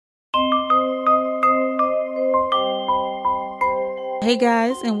Hey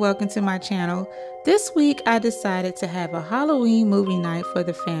guys, and welcome to my channel. This week I decided to have a Halloween movie night for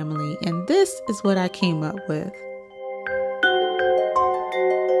the family, and this is what I came up with.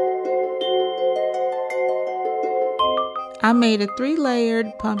 I made a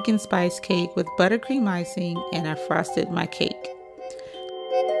 3-layered pumpkin spice cake with buttercream icing, and I frosted my cake.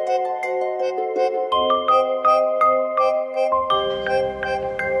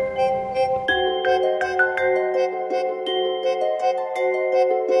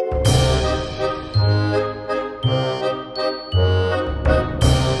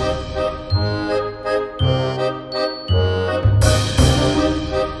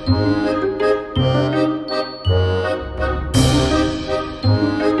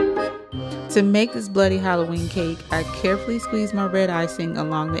 To make this bloody Halloween cake, I carefully squeezed my red icing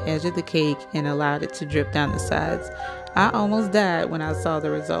along the edge of the cake and allowed it to drip down the sides. I almost died when I saw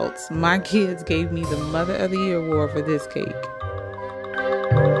the results. My kids gave me the Mother of the Year award for this cake.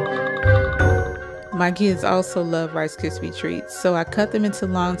 My kids also love Rice Krispie treats, so I cut them into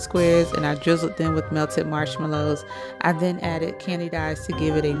long squares and I drizzled them with melted marshmallows. I then added candied ice to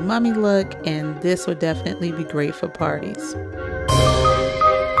give it a mummy look, and this would definitely be great for parties.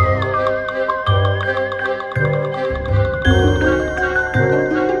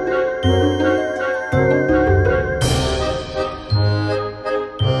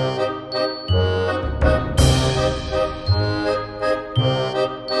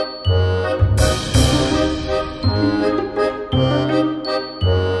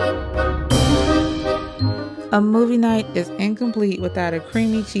 A movie night is incomplete without a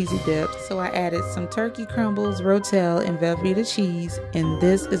creamy cheesy dip, so I added some turkey crumbles, rotel, and Velveeta cheese, and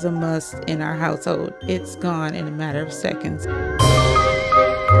this is a must in our household. It's gone in a matter of seconds.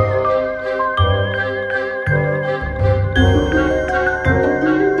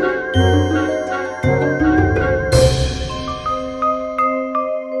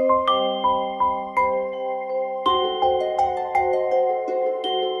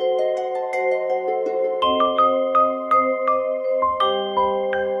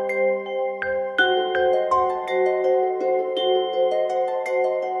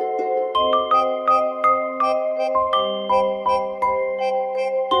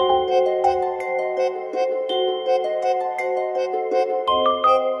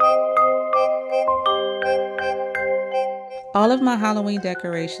 All of my Halloween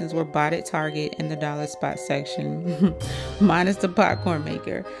decorations were bought at Target in the dollar spot section, minus the popcorn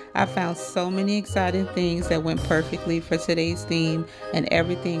maker. I found so many exciting things that went perfectly for today's theme, and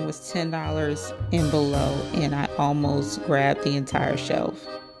everything was $10 and below, and I almost grabbed the entire shelf.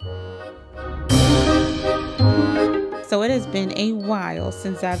 So it has been a while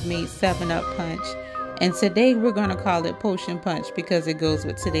since I've made 7-Up Punch. And today we're going to call it Potion Punch because it goes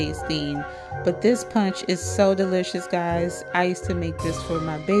with today's theme. But this punch is so delicious, guys. I used to make this for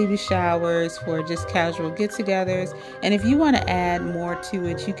my baby showers, for just casual get-togethers. And if you want to add more to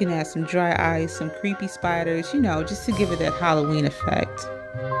it, you can add some dry ice, some creepy spiders, you know, just to give it that Halloween effect.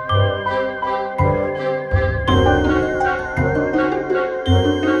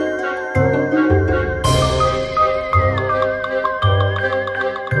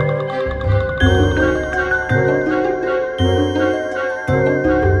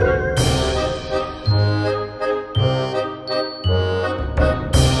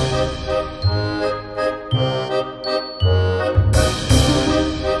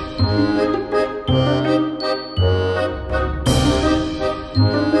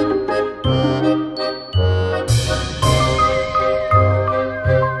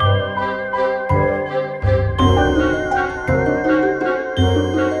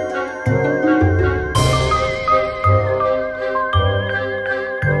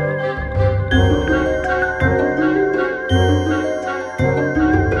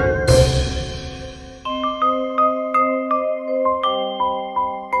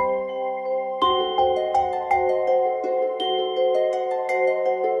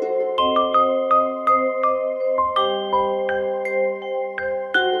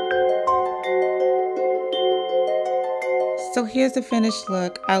 So here's the finished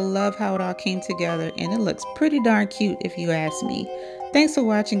look. I love how it all came together, and it looks pretty darn cute if you ask me. Thanks for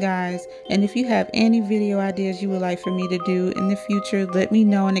watching, guys, and if you have any video ideas you would like for me to do in the future, let me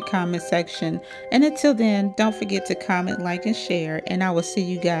know in the comment section. And until then, don't forget to comment, like, and share, and I will see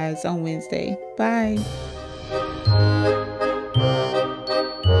you guys on Wednesday. Bye.